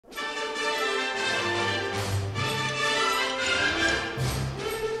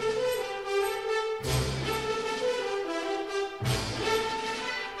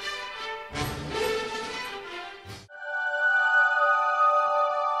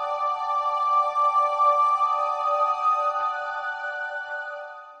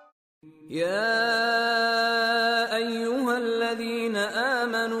يا أيها الذين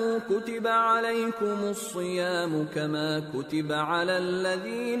آمنوا كتب عليكم الصيام كما كتب على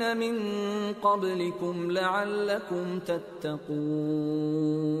الذين من قبلكم لعلكم تتقون.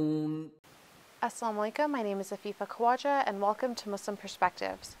 Assalamu alaikum, my name is Afifa Khawaja and welcome to Muslim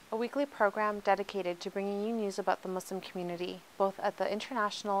Perspectives, a weekly program dedicated to bringing you news about the Muslim community, both at the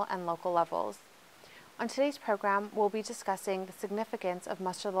international and local levels. On today's program, we'll be discussing the significance of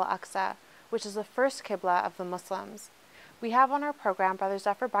Masjid al-Aqsa, which is the first Qibla of the Muslims. We have on our program Brother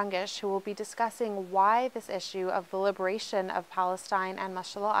Zafar Bangish, who will be discussing why this issue of the liberation of Palestine and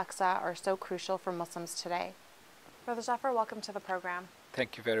Masjid al-Aqsa are so crucial for Muslims today. Brother Zafar, welcome to the program.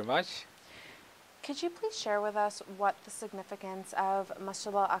 Thank you very much. Could you please share with us what the significance of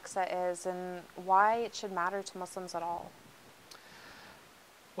Masjid al-Aqsa is and why it should matter to Muslims at all?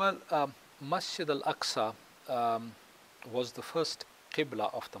 Well, Masjid al-Aqsa was the first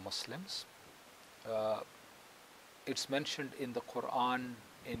Qibla of the Muslims. It's mentioned in the Quran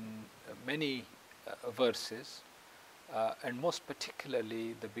in many verses, and most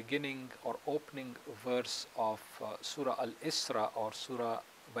particularly the beginning or opening verse of Surah Al-Isra or Surah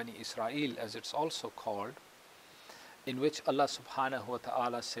Bani Israel, as it's also called, in which Allah subhanahu wa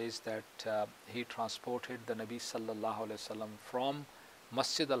ta'ala says that He transported the Nabi sallallahu alayhi wa sallam from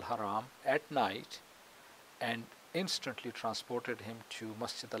Masjid al-Haram at night and instantly transported him to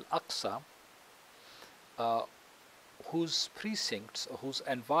Masjid al-Aqsa, whose precincts, whose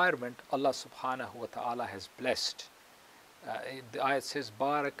environment Allah subhanahu wa ta'ala has blessed. The ayat says,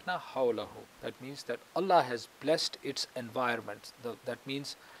 Barakna hawlahu. That means that Allah has blessed its environment. That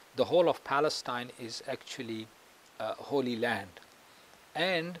means the whole of Palestine is actually holy land.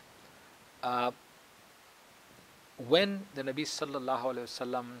 And when the Nabi sallallahu alayhi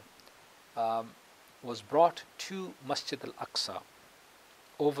wasallam was brought to Masjid al-Aqsa,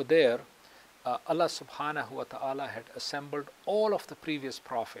 over there Allah subhanahu wa ta'ala had assembled all of the previous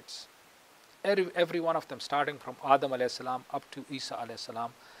prophets, every one of them, starting from Adam alayhi salam up to Isa alayhi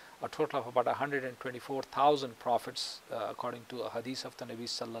salam, a total of about 124,000 prophets according to a hadith of the Nabi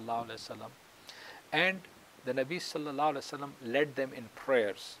sallallahu alayhi wasallam. And the Nabi sallallahu alayhi wasallam led them in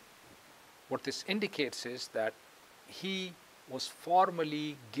prayers. What this indicates is that he was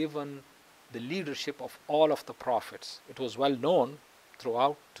formally given the leadership of all of the prophets. It was well known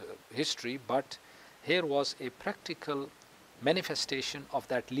throughout history, but here was a practical manifestation of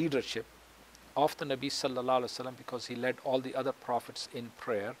that leadership of the Nabi sallallahu alaihi wasallam, because he led all the other prophets in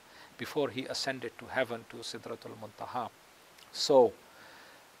prayer before he ascended to heaven, to Sidratul Muntaha. So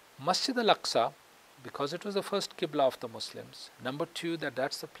Masjid al-Aqsa, because it was the first Qibla of the Muslims. Number two,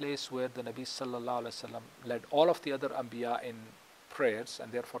 that's the place where the Nabi sallallahu alaihi wasallam led all of the other Anbiya in prayers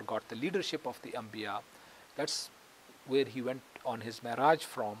and therefore got the leadership of the Anbiya. That's where he went on his Miraj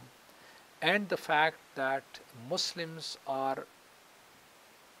from. And the fact that Muslims are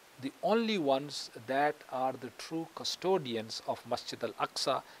the only ones that are the true custodians of Masjid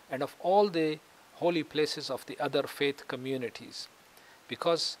al-Aqsa and of all the holy places of the other faith communities.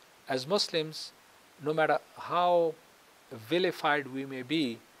 Because as Muslims, no matter how vilified we may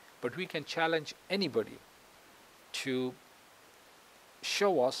be, but we can challenge anybody to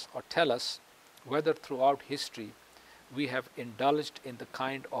show us or tell us whether throughout history we have indulged in the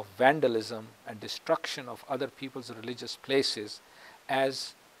kind of vandalism and destruction of other people's religious places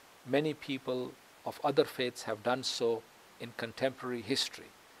as many people of other faiths have done so in contemporary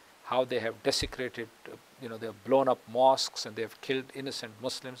history. How they have desecrated, they have blown up mosques and they have killed innocent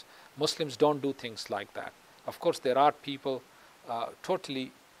Muslims. Muslims don't do things like that. Of course, there are people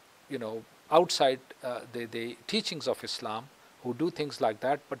totally, outside the teachings of Islam who do things like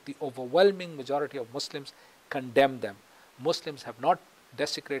that, but the overwhelming majority of Muslims condemn them. Muslims have not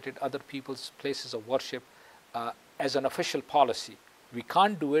desecrated other people's places of worship as an official policy. We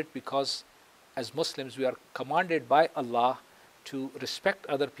can't do it because as Muslims we are commanded by Allah to respect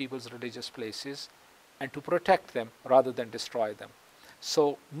other people's religious places and to protect them rather than destroy them.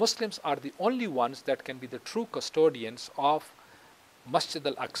 So Muslims are the only ones that can be the true custodians of Masjid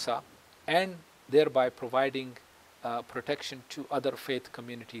al-Aqsa and thereby providing protection to other faith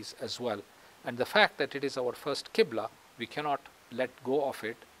communities as well. And the fact that it is our first Qibla, we cannot let go of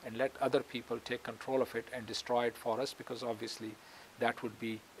it and let other people take control of it and destroy it for us, because obviously that would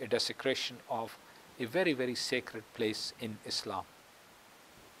be a desecration of a very, very sacred place in Islam.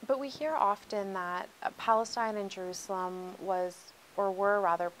 But we hear often that Palestine and Jerusalem were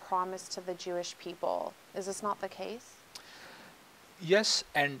rather promised to the Jewish people. Is this not the case? Yes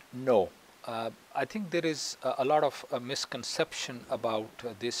and no. I think there is a lot of misconception about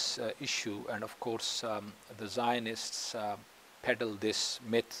this issue, and of course the Zionists peddle this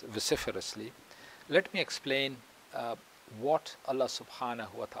myth vociferously. Let me explain what Allah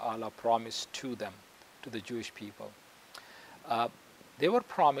subhanahu wa ta'ala promised to them, to the Jewish people. They were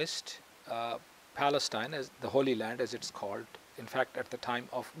promised Palestine, as the Holy Land as it's called, in fact at the time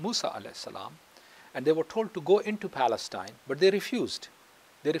of Musa alayhi salam, and they were told to go into Palestine, but they refused.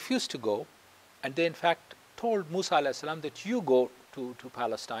 They refused to go, and they in fact told Musa alayhi salam that you go to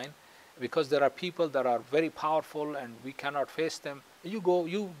Palestine, because there are people that are very powerful and we cannot face them. You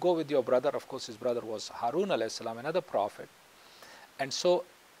go with your brother. Of course, his brother was Harun alayhi salam, another prophet. And so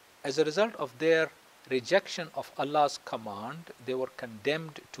as a result of their rejection of Allah's command, they were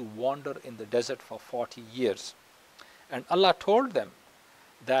condemned to wander in the desert for 40 years. And Allah told them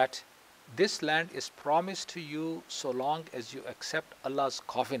that this land is promised to you so long as you accept Allah's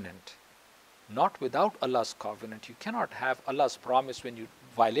covenant, not without Allah's covenant. You cannot have Allah's promise when you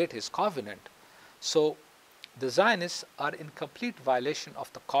violate His covenant. So the Zionists are in complete violation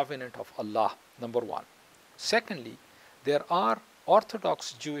of the covenant of Allah, number one. Secondly, there are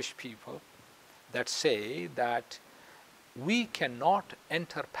Orthodox Jewish people that say that we cannot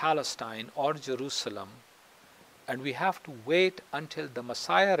enter Palestine or Jerusalem, and we have to wait until the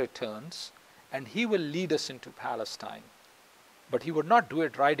Messiah returns and he will lead us into Palestine. But he would not do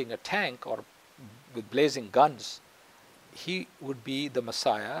it riding a tank or with blazing guns. He would be the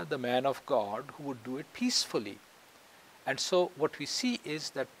Messiah, the man of God, who would do it peacefully. And so what we see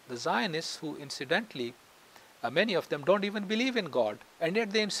is that the Zionists, who incidentally, many of them don't even believe in God, and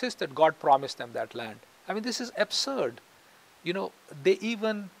yet they insist that God promised them that land. I mean, this is absurd. You know, they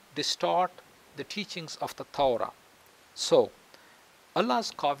even distort the teachings of the Torah. So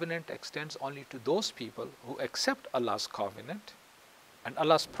Allah's covenant extends only to those people who accept Allah's covenant, and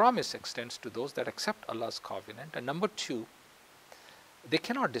Allah's promise extends to those that accept Allah's covenant. And number two, they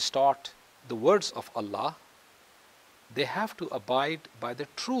cannot distort the words of Allah. They have to abide by the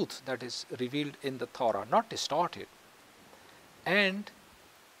truth that is revealed in the Torah, not distort it. And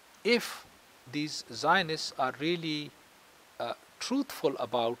if these Zionists are really truthful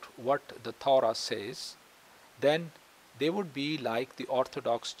about what the Torah says, then they would be like the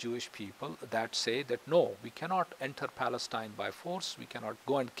Orthodox Jewish people that say that no, we cannot enter Palestine by force, we cannot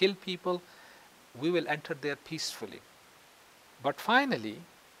go and kill people, we will enter there peacefully. But finally,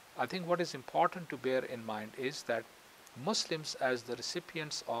 I think what is important to bear in mind is that Muslims, as the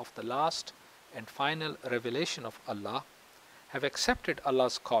recipients of the last and final revelation of Allah, have accepted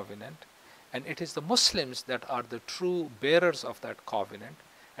Allah's covenant, and it is the Muslims that are the true bearers of that covenant,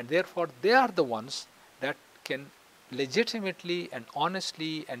 and therefore they are the ones that can legitimately and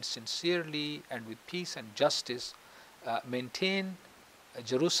honestly and sincerely and with peace and justice maintain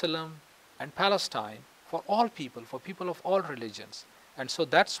Jerusalem and Palestine for all people, for people of all religions. And so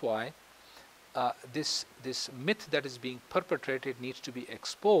that's why this myth that is being perpetrated needs to be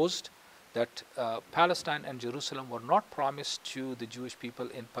exposed, that Palestine and Jerusalem were not promised to the Jewish people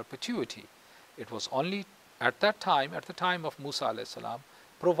in perpetuity. It was only at that time, at the time of Musa alayhi salam,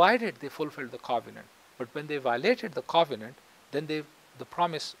 provided they fulfilled the covenant. But when they violated the covenant, then the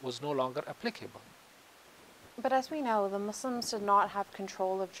promise was no longer applicable. But as we know, the Muslims did not have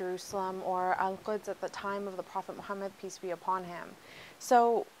control of Jerusalem or Al Quds at the time of the Prophet Muhammad, peace be upon him.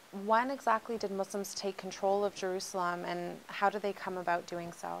 So when exactly did Muslims take control of Jerusalem, and how did they come about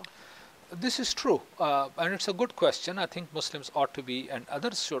doing so? This is true, and it's a good question. I think Muslims ought to be, and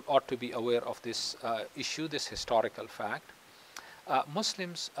others ought to be aware of this issue, this historical fact.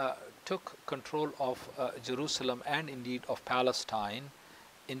 Muslims took control of Jerusalem and indeed of Palestine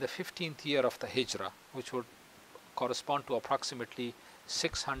in the 15th year of the Hijrah, which would correspond to approximately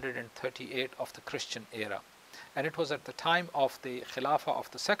 638 of the Christian era. And it was at the time of the Khilafah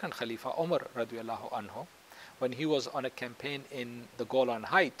of the second Khalifa, Umar radiallahu anhu, when he was on a campaign in the Golan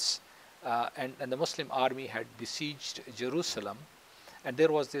Heights, and the Muslim army had besieged Jerusalem, and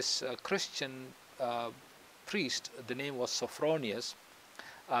there was this Christian priest, the name was Sophronius.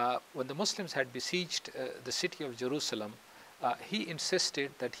 When the Muslims had besieged the city of Jerusalem, he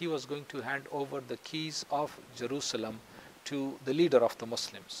insisted that he was going to hand over the keys of Jerusalem to the leader of the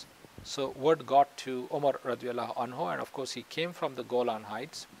Muslims. So word got to Umar radiallahu anhu, and of course he came from the Golan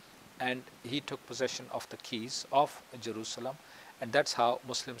Heights and he took possession of the keys of Jerusalem, and that's how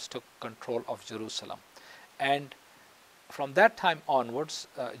Muslims took control of Jerusalem. And from that time onwards,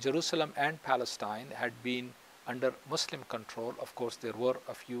 Jerusalem and Palestine had been under Muslim control. Of course, there were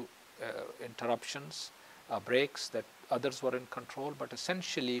a few interruptions, breaks, that others were in control, but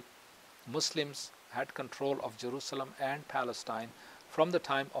essentially Muslims had control of Jerusalem and Palestine from the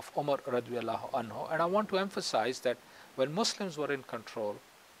time of Umar radiallahu anhu. And I want to emphasize that when Muslims were in control,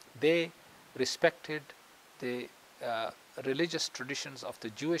 they respected the religious traditions of the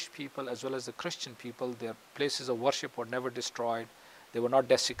Jewish people as well as the Christian people. Their places of worship were never destroyed. They were not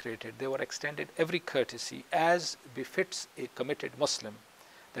desecrated. They were extended every courtesy as befits a committed Muslim,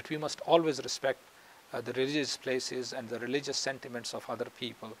 that we must always respect the religious places and the religious sentiments of other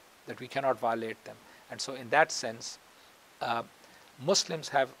people, that we cannot violate them. And so in that sense, Muslims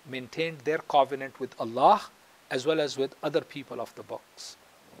have maintained their covenant with Allah as well as with other people of the books.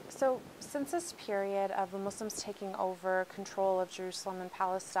 So since this period of the Muslims taking over control of Jerusalem and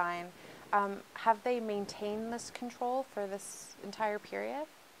Palestine, have they maintained this control for this entire period?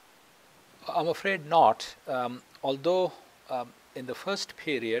 I'm afraid not. Although in the first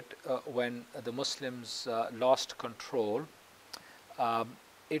period when the Muslims lost control,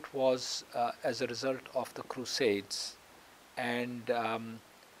 it was as a result of the Crusades, and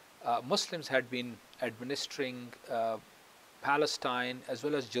Muslims had been administering Palestine as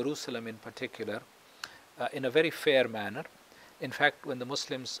well as Jerusalem in particular in a very fair manner. In fact, when the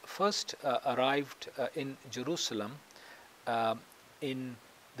Muslims first arrived in Jerusalem in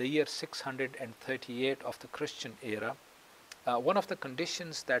the year 638 of the Christian era, one of the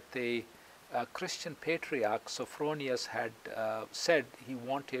conditions that the Christian patriarch Sophronius had said he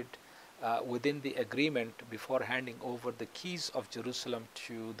wanted within the agreement before handing over the keys of Jerusalem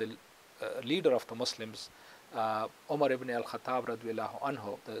to the leader of the Muslims, Umar ibn al-Khattab radiyallahu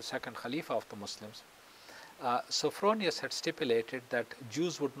anhu, the second Khalifa of the Muslims, Sophronius had stipulated that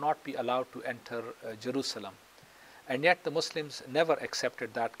Jews would not be allowed to enter Jerusalem. And yet the Muslims never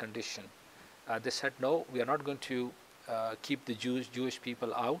accepted that condition. They said, no, we are not going to keep the Jewish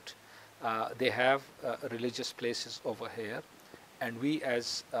people out. They have religious places over here, and we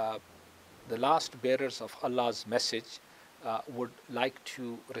as the last bearers of Allah's message would like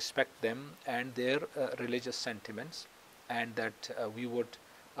to respect them and their religious sentiments, and that we would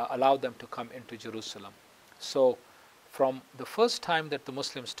allow them to come into Jerusalem. So from the first time that the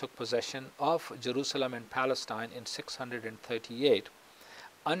Muslims took possession of Jerusalem and Palestine in 638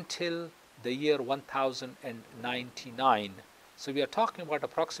 until the year 1099, so we are talking about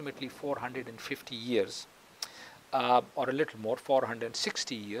approximately 450 years, or a little more,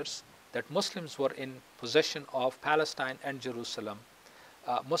 460 years, that Muslims were in possession of Palestine and Jerusalem.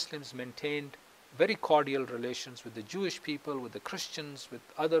 Muslims maintained very cordial relations with the Jewish people, with the Christians, with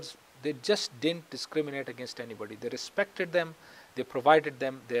others. They just didn't discriminate against anybody. They respected them. They provided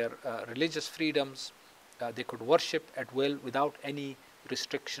them their religious freedoms. They could worship at will without any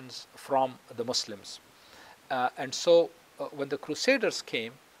restrictions from the Muslims. And so when the Crusaders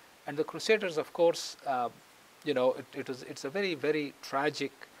came, and the Crusaders, of course, it's a very, very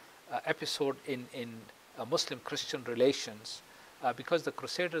tragic episode in Muslim-Christian relations, because the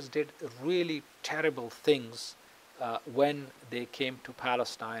Crusaders did really terrible things when they came to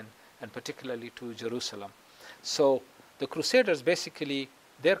Palestine and particularly to Jerusalem. So the Crusaders, basically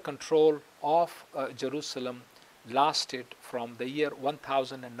their control of Jerusalem lasted from the year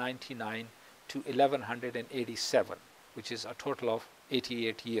 1099 to 1187, which is a total of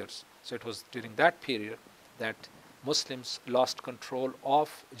 88 years. So it was during that period that Muslims lost control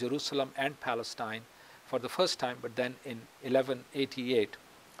of Jerusalem and Palestine for the first time, but then in 1188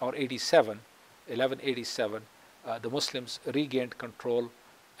 or 1187, the Muslims regained control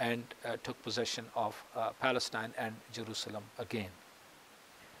and took possession of Palestine and Jerusalem again.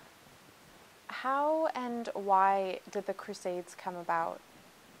 How and why did the Crusades come about?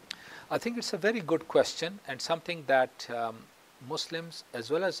 I think it's a very good question, and something that Muslims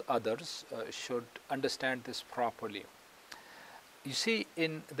as well as others should understand this properly. You see,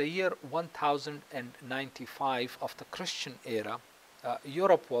 in the year 1095 of the Christian era,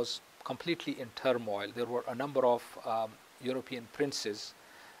 Europe was completely in turmoil. There were a number of European princes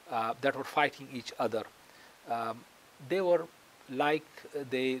that were fighting each other. They were like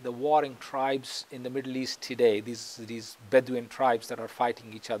the warring tribes in the Middle East today, these Bedouin tribes that are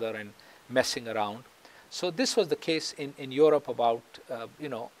fighting each other and messing around. So this was the case in Europe about,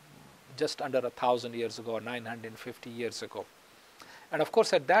 just under 1,000 years ago, or 950 years ago. And of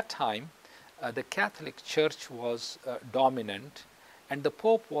course, at that time, the Catholic Church was dominant, and the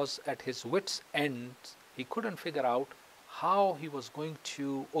Pope was at his wits' end. He couldn't figure out how he was going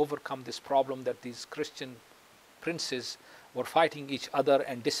to overcome this problem that these Christian princes were fighting each other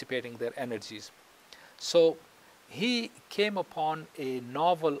and dissipating their energies. So he came upon a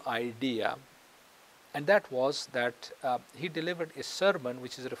novel idea, and that was that he delivered a sermon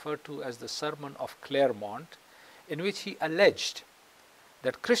which is referred to as the Sermon of Clermont, in which he alleged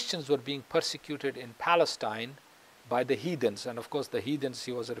that Christians were being persecuted in Palestine by the heathens, and of course the heathens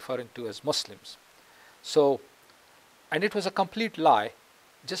he was referring to as Muslims. So, and it was a complete lie,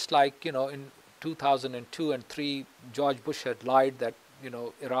 just like in 2002 and 3, George Bush had lied that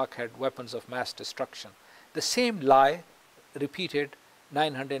Iraq had weapons of mass destruction. The same lie repeated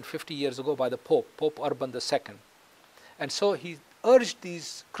 950 years ago by the Pope Urban II. And so he urged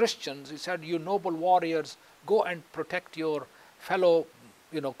these Christians, he said, you noble warriors, go and protect your fellow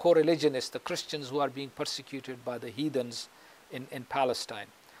co-religionists, the Christians who are being persecuted by the heathens in Palestine.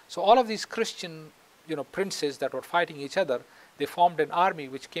 So all of these Christian princes that were fighting each other, they formed an army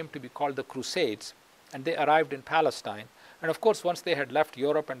which came to be called the Crusades, and they arrived in Palestine. And of course, once they had left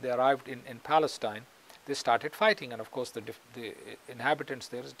Europe and they arrived in Palestine, they started fighting, and of course the inhabitants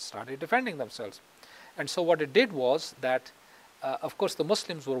there started defending themselves. And so what it did was that, of course, the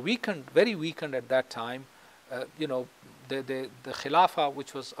Muslims were weakened, very weakened at that time. The Khilafah,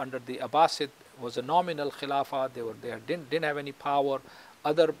 which was under the Abbasid, was a nominal Khilafah. They didn't have any power.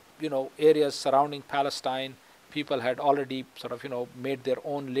 Other areas surrounding Palestine, people had already sort of made their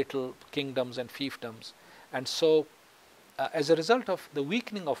own little kingdoms and fiefdoms. And so, as a result of the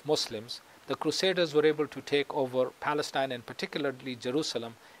weakening of Muslims, the Crusaders were able to take over Palestine and particularly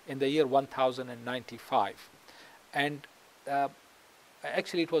Jerusalem in the year 1095. And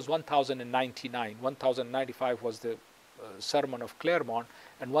actually it was 1099. 1095 was the Sermon of Claremont,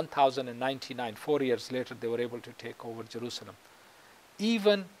 and 1099, 4 years later, they were able to take over Jerusalem.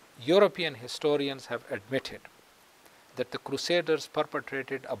 Even European historians have admitted that the Crusaders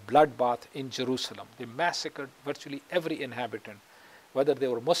perpetrated a bloodbath in Jerusalem. They massacred virtually every inhabitant, whether they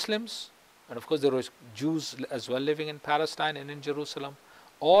were Muslims, and of course there were Jews as well living in Palestine and in Jerusalem,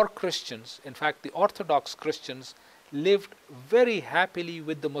 or Christians. In fact, the Orthodox Christians lived very happily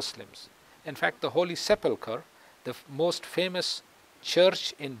with the Muslims. In fact, the Holy Sepulchre, the most famous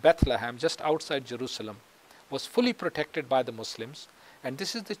church in Bethlehem, just outside Jerusalem, was fully protected by the Muslims. And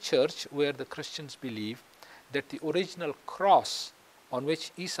this is the church where the Christians believe that the original cross on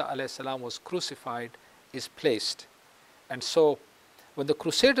which Isa alayhi salam was crucified is placed. And so when the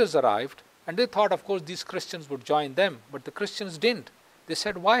Crusaders arrived, and they thought, of course, these Christians would join them, but the Christians didn't. They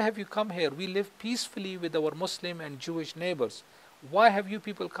said, why have you come here? We live peacefully with our Muslim and Jewish neighbors. Why have you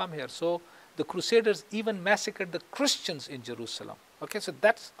people come here? So the Crusaders even massacred the Christians in Jerusalem. Okay, so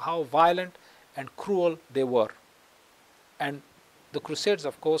that's how violent and cruel they were. And the Crusades,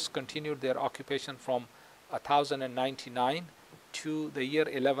 of course, continued their occupation from 1099 to the year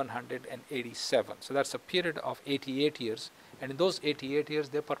 1187. So that's a period of 88 years. And in those 88 years,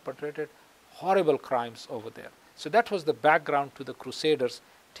 they perpetrated horrible crimes over there. So that was the background to the Crusaders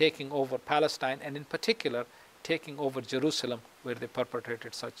taking over Palestine, and in particular taking over Jerusalem, where they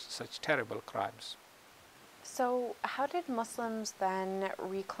perpetrated such terrible crimes. So how did Muslims then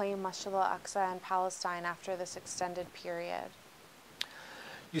reclaim Masjid al-Aqsa in Palestine after this extended period?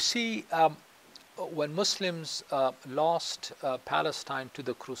 You see, when Muslims lost Palestine to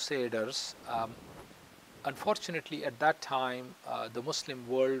the Crusaders, unfortunately at that time the Muslim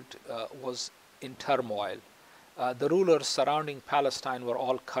world was in turmoil. The rulers surrounding Palestine were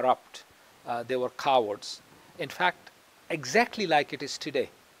all corrupt. They were cowards. In fact, exactly like it is today,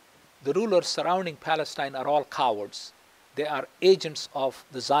 the rulers surrounding Palestine are all cowards. They are agents of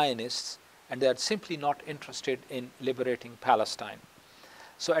the Zionists, and they are simply not interested in liberating Palestine.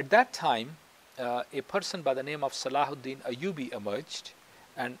 So at that time, a person by the name of Salahuddin Ayyubi emerged,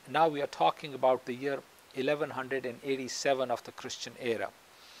 and now we are talking about the year 1187 of the Christian era.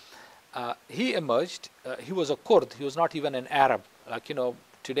 He emerged, he was a Kurd, he was not even an Arab. Like,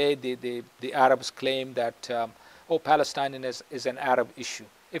 today the Arabs claim that, Palestine is an Arab issue.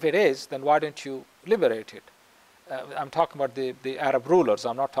 If it is, then why don't you liberate it? I'm talking about the Arab rulers,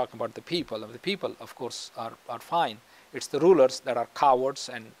 I'm not talking about the people. The people, of course, are fine. It's the rulers that are cowards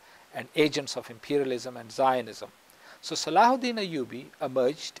and agents of imperialism and Zionism. So Salahuddin Ayyubi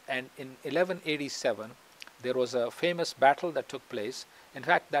emerged, and in 1187, there was a famous battle that took place. In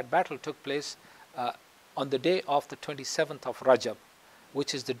fact, that battle took place on the day of the 27th of Rajab,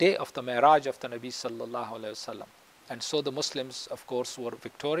 which is the day of the Mi'raj of the Nabi sallallahu alayhi wasallam. And so the Muslims, of course, were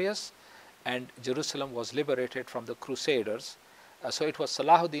victorious, and Jerusalem was liberated from the Crusaders. So it was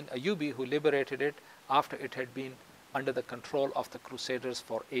Salahuddin Ayyubi who liberated it after it had been under the control of the Crusaders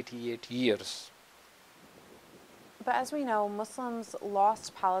for 88 years. But as we know, Muslims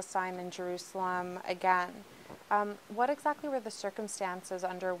lost Palestine and Jerusalem again. What exactly were the circumstances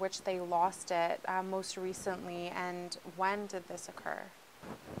under which they lost it most recently, and when did this occur?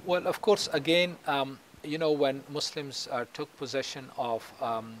 Well, of course, again, when Muslims took possession of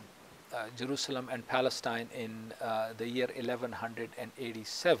Jerusalem and Palestine in the year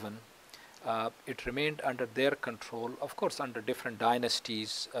 1187, it remained under their control, of course, under different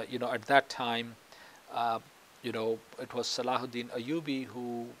dynasties. At that time, it was Salahuddin Ayyubi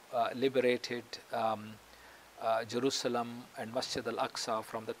who liberated Jerusalem and Masjid al-Aqsa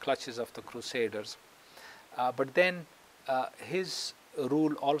from the clutches of the Crusaders. But then his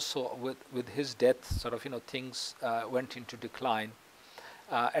rule also, with his death, sort of, things went into decline.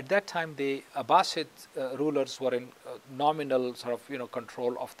 At that time, the Abbasid rulers were in nominal sort of,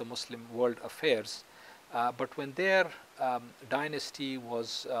 control of the Muslim world affairs. But when their dynasty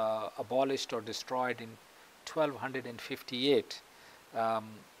was abolished or destroyed in 1258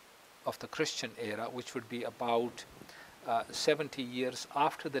 of the Christian era, which would be about 70 years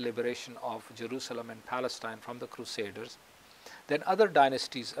after the liberation of Jerusalem and Palestine from the Crusaders, then other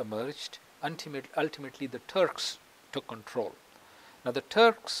dynasties emerged. Ultimately, the Turks took control. Now, the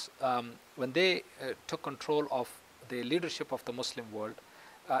Turks, when they took control of the leadership of the Muslim world,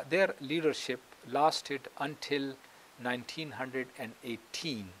 their leadership lasted until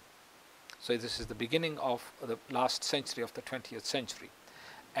 1918. So this is the beginning of the last century of the 20th century.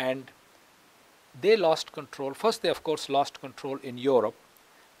 And they lost control. First, they of course lost control in Europe.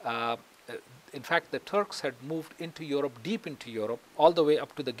 In fact, the Turks had moved into Europe, deep into Europe, all the way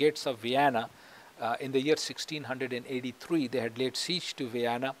up to the gates of Vienna. In the year 1683, they had laid siege to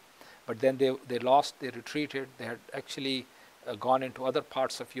Vienna, but then they lost, they retreated. They had actually gone into other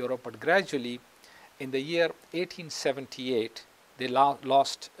parts of Europe, but gradually, in the year 1878, they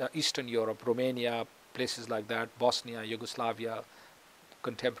lost Eastern Europe, Romania, places like that, Bosnia, Yugoslavia,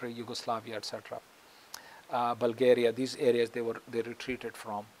 contemporary Yugoslavia, etc. Bulgaria, these areas they retreated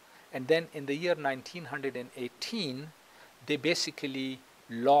from. And then in the year 1918, they basically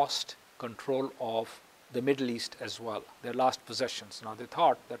lost control of the Middle East as well, their last possessions. Now they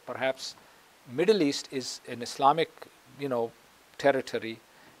thought that perhaps Middle East is an Islamic, territory,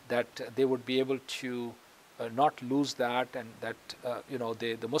 that they would be able to not lose that, and that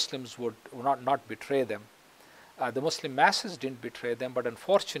the Muslims would not betray them. The Muslim masses didn't betray them, but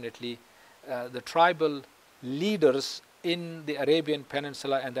unfortunately, the tribal leaders in the Arabian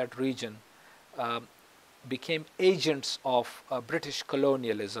Peninsula and that region became agents of British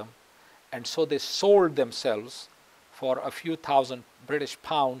colonialism, and so they sold themselves for a few thousand British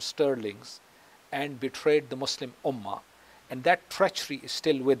pounds sterlings and betrayed the Muslim Ummah. And that treachery is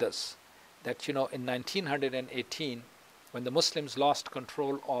still with us. That, in 1918, when the Muslims lost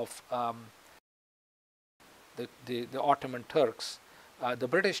control of the Ottoman Turks, the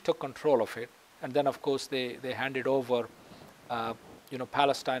British took control of it, and then of course they handed over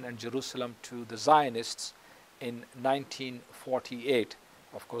Palestine and Jerusalem to the Zionists in 1948.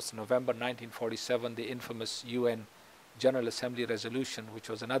 Of course, November 1947, the infamous UN General Assembly resolution, which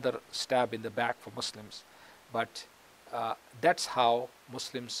was another stab in the back for Muslims. But that's how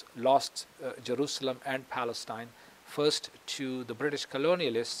Muslims lost Jerusalem and Palestine, first to the British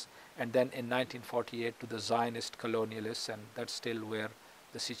colonialists, and then in 1948 to the Zionist colonialists, and that's still where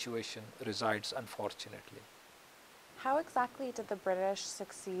the situation resides, unfortunately. How exactly did the British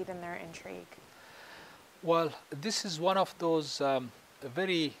succeed in their intrigue? Well, this is one of those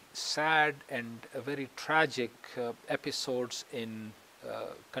very sad and very tragic episodes in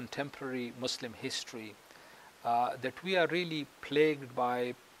contemporary Muslim history, that we are really plagued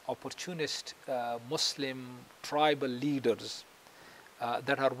by opportunist Muslim tribal leaders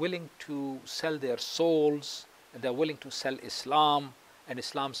that are willing to sell their souls, and they're willing to sell Islam and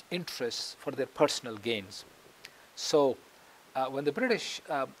Islam's interests for their personal gains. So when the British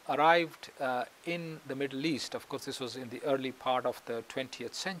arrived in the Middle East, of course this was in the early part of the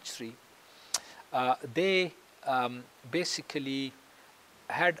 20th century, they basically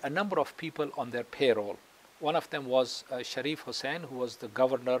had a number of people on their payroll. One of them was Sharif Hussain, who was the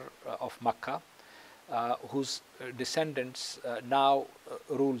governor of Mecca, whose descendants now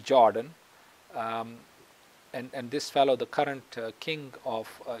rule Jordan. And this fellow, the current king of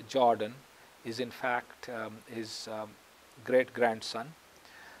Jordan, is in fact his great-grandson.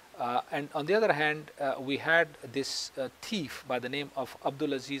 And on the other hand, we had this thief by the name of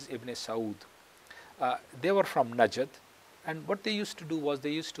Abdulaziz ibn Saud. They were from Najd, and what they used to do was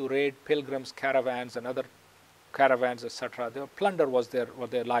they used to raid pilgrims, caravans, and other caravans, etc. Plunder was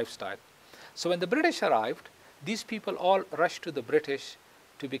their lifestyle. So when the British arrived, these people all rushed to the British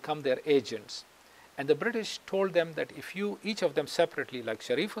to become their agents. And the British told them that if you, each of them separately, like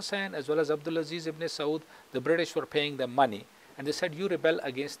Sharif Hussain as well as Abdulaziz ibn Saud, the British were paying them money. And they said, you rebel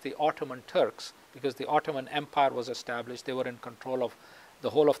against the Ottoman Turks, because the Ottoman Empire was established. They were in control of the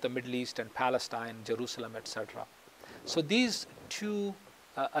whole of the Middle East and Palestine, Jerusalem, etc. So these two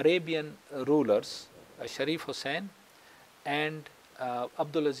Arabian rulers, Sharif Hussain and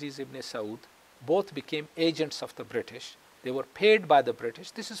Abdulaziz ibn Saud, both became agents of the British. They were paid by the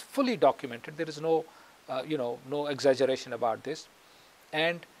British. This is fully documented. There is no no exaggeration about this.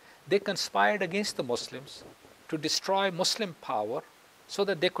 And they conspired against the Muslims to destroy Muslim power so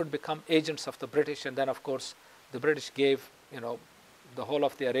that they could become agents of the British. And then, of course, the British gave, the whole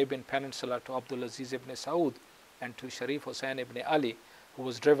of the Arabian Peninsula to Abdul Aziz ibn Saud and to Sharif Hussain ibn Ali, who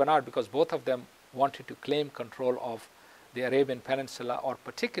was driven out because both of them wanted to claim control of the Arabian Peninsula, or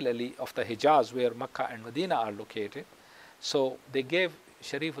particularly of the Hijaz, where Mecca and Medina are located. So they gave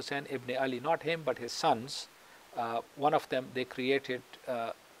Sharif Hussain ibn Ali, not him but his sons, one of them, they created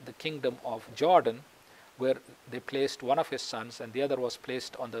the kingdom of Jordan, where they placed one of his sons, and the other was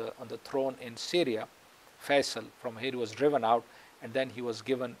placed on the throne in Syria, Faisal. From here he was driven out, and then he was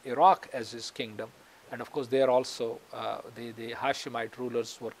given Iraq as his kingdom. And of course there also the Hashemite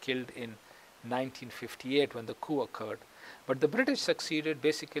rulers were killed in 1958 when the coup occurred. But the British succeeded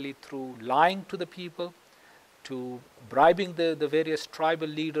basically through lying to the people, to bribing the various tribal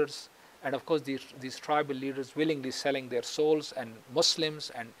leaders, and of course these tribal leaders willingly selling their souls and Muslims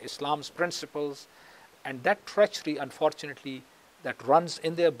and Islam's principles. And that treachery, unfortunately, that runs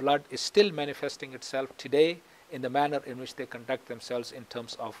in their blood is still manifesting itself today in the manner in which they conduct themselves in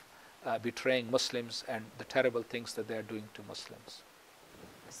terms of betraying Muslims and the terrible things that they are doing to Muslims.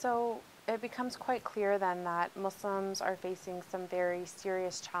 So it becomes quite clear then that Muslims are facing some very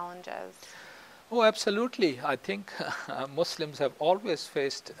serious challenges. Oh, absolutely. I think Muslims have always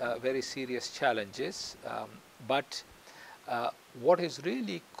faced very serious challenges, but what is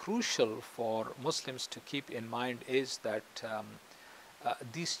really crucial for Muslims to keep in mind is that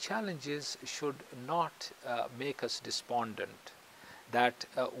these challenges should not make us despondent, that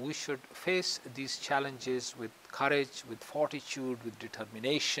we should face these challenges with courage, with fortitude, with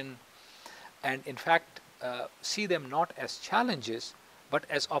determination, and in fact see them not as challenges but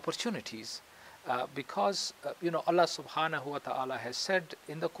as opportunities. Because Allah subhanahu wa ta'ala has said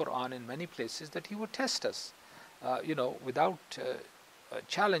in the Quran in many places that He would test us. Without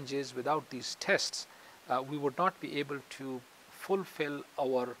challenges, without these tests, we would not be able to fulfill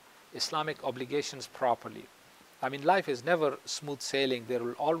our Islamic obligations properly. I mean, life is never smooth sailing. There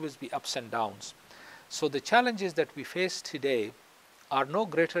will always be ups and downs. So the challenges that we face today are no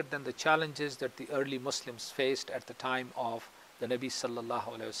greater than the challenges that the early Muslims faced at the time of the Nabi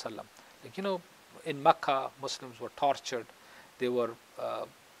sallallahu alaihi wasallam. Like, in Mecca, Muslims were tortured. They were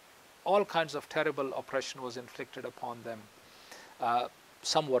all kinds of terrible oppression was inflicted upon them.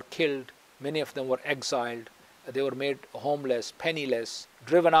 Some were killed. Many of them were exiled. They were made homeless, penniless,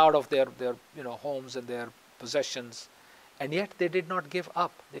 driven out of their homes and their possessions. And yet they did not give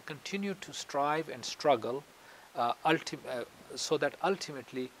up. They continued to strive and struggle so that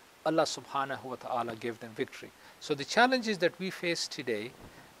ultimately Allah subhanahu wa ta'ala gave them victory. So the challenges that we face today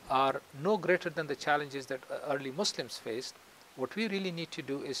are no greater than the challenges that early Muslims faced. What we really need to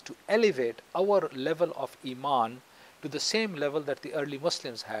do is to elevate our level of Iman to the same level that the early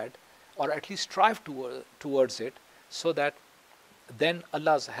Muslims had, or at least strive towards it, so that then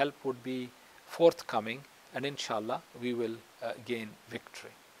Allah's help would be forthcoming, and inshallah we will gain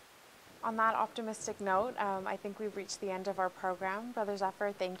victory. On that optimistic note, I think we've reached the end of our program. Brother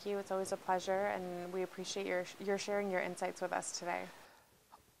Zafar, thank you. It's always a pleasure, and we appreciate your sharing your insights with us today.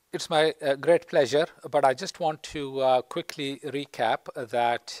 It's my great pleasure, but I just want to quickly recap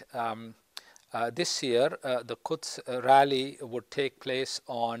that this year the Quds rally would take place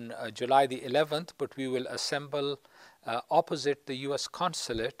on July the 11th, but we will assemble opposite the US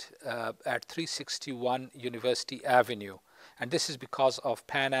Consulate at 361 University Avenue. And this is because of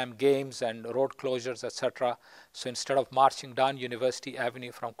Pan Am Games and road closures, etc. So instead of marching down University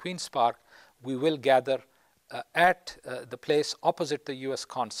Avenue from Queen's Park, we will gather at the place opposite the US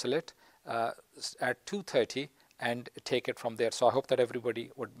Consulate at 2:30 and take it from there. So I hope that everybody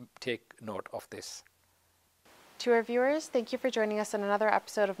would take note of this. To our viewers, thank you for joining us in another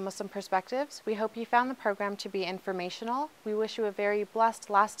episode of Muslim Perspectives. We hope you found the program to be informational. We wish you a very blessed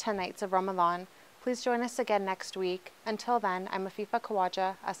last 10 nights of Ramadan. Please join us again next week. Until then, I'm Afifa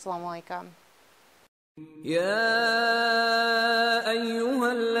Khawaja. Assalamu alaikum. يا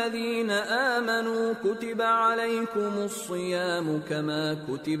أيها الذين آمنوا كتب عليكم الصيام كما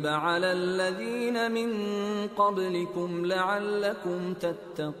كتب على الذين من قبلكم لعلكم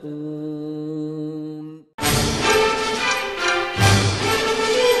تتقون.